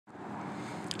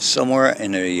somewhere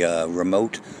in a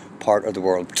remote part of the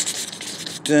world.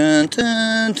 Dun,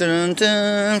 dun, dun,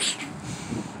 dun.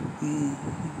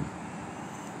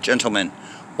 Gentlemen,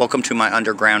 welcome to my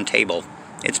underground table.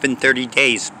 It's been 30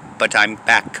 days, but I'm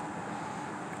back.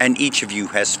 And each of you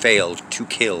has failed to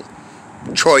kill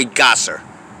Troy Gasser.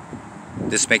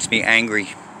 This makes me angry.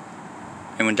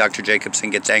 And when Dr. Jacobson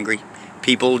gets angry,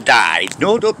 people die.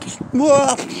 No, no.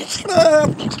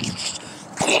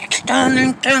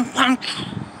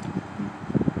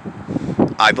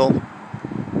 Ivo,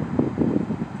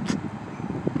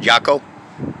 Jaco,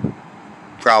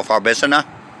 Frau Farbissina,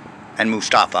 and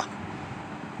Mustafa.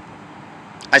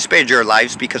 I spared your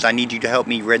lives because I need you to help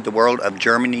me rid the world of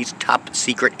Germany's top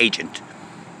secret agent.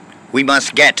 We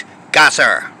must get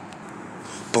Gasser.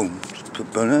 Boom.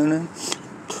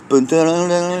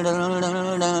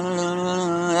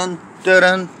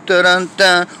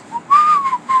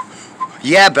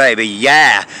 Yeah, baby,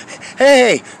 yeah.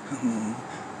 Hey.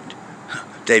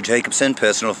 Dave Jacobson,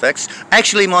 personal effects.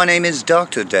 Actually, my name is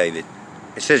Dr. David.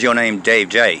 It says your name, Dave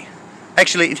J.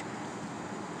 Actually,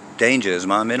 Danger is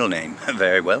my middle name.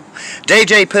 Very well. Dave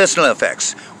J, personal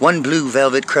effects. One blue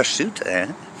velvet crush suit.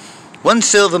 One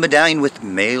silver medallion with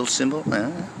male symbol.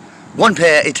 One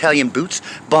pair Italian boots.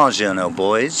 Buongiorno,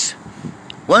 boys.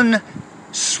 One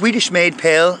Swedish-made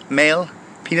pale male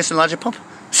penis enlarger pump.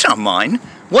 It's not mine.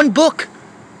 One book.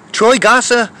 Troy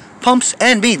Gasser, Pumps,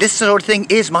 and me. This sort of thing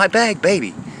is my bag,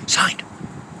 baby. Signed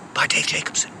by Dave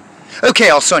Jacobson. Okay,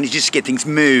 I'll sign you just to get things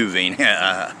moving.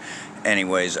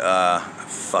 Anyways,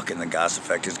 fucking the Gas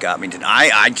effect has got me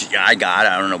tonight. I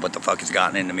don't know what the fuck has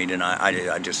gotten into me tonight.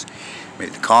 I just,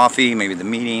 maybe the coffee, maybe the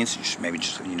meetings, maybe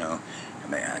just, you know,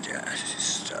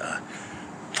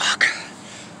 fuck.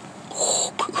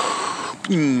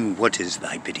 What is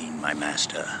thy bidding, my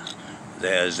master?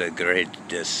 There's a great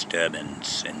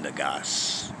disturbance in the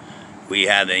Gas. We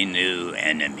have a new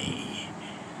enemy.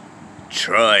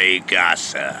 Troy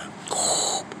Gasser.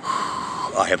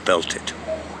 I have felt it.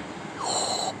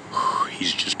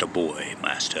 He's just a boy,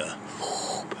 master.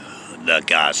 The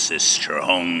Gas is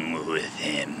strong with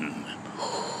him.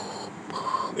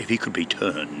 If he could be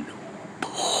turned,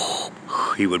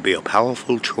 he would be a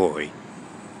powerful Troy.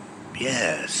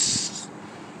 Yes,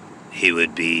 he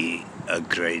would be a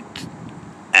great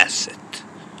asset.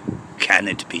 Can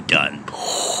it be done?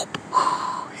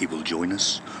 He will join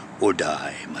us or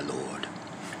die, my lord.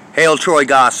 Hail Troy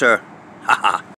Gasser. Ha ha.